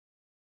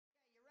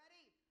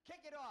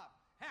take it off.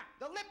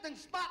 The Lipton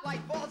spotlight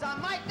falls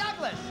on Mike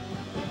Douglas.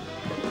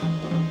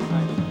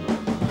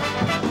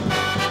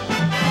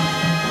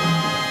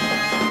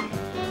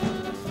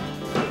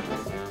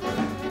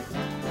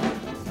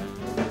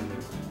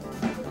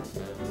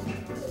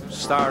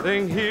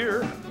 Starting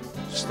here,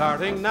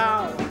 starting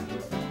now,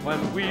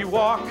 when we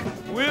walk,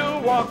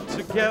 we'll walk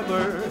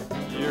together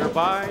year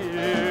by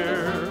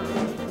year.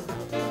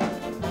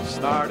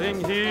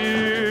 Starting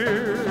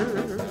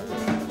here,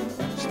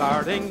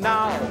 starting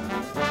now,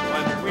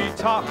 when we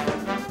talk,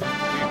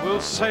 we will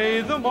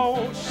say the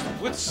most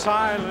with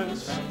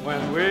silence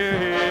when we're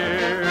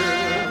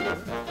here.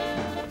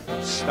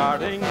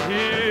 Starting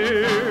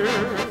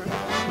here,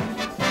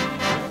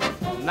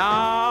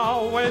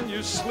 now when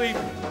you sleep,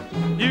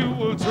 you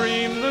will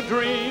dream the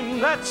dream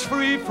that's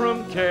free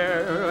from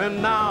care.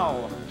 And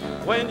now,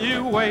 when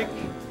you wake,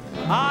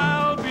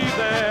 I'll be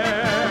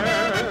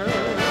there.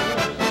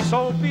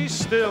 So be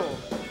still,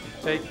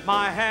 take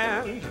my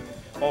hand,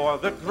 for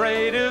the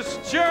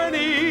greatest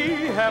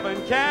journey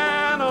heaven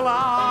can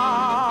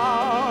allow.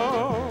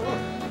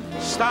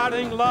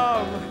 Starting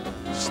love,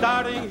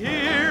 starting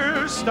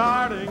here,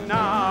 starting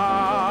now.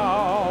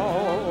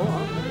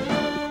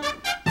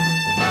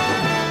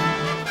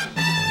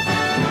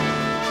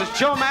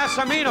 Joe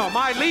Massimino,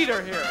 my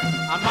leader here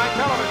on my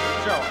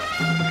television show.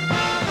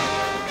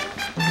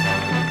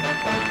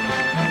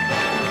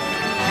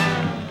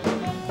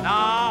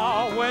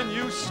 Now when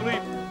you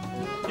sleep,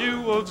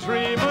 you will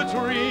dream a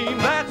dream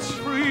that's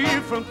free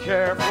from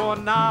care. For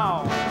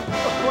now,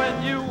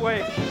 when you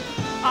wake,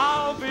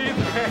 I'll be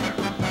there.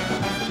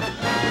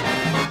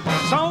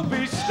 So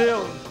be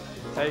still,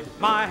 take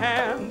my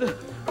hand,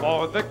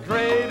 for the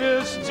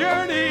greatest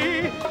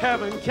journey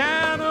heaven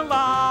can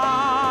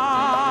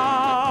allow.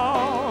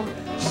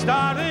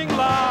 Starting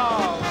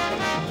love,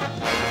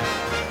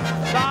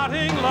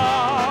 starting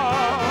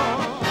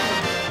love,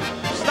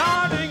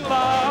 starting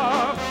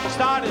love,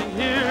 starting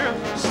here,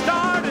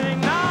 starting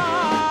now.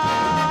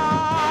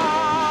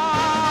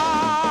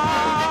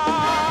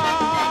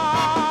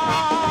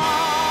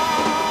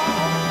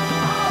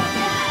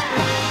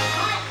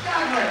 Mike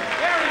Douglas.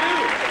 Very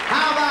good.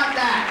 How about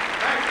that?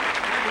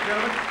 Thank you,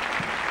 gentlemen.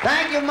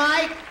 Thank you,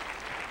 Mike.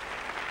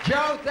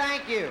 Joe,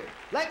 thank you.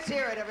 Let's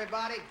hear it,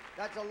 everybody.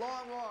 That's a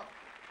long walk.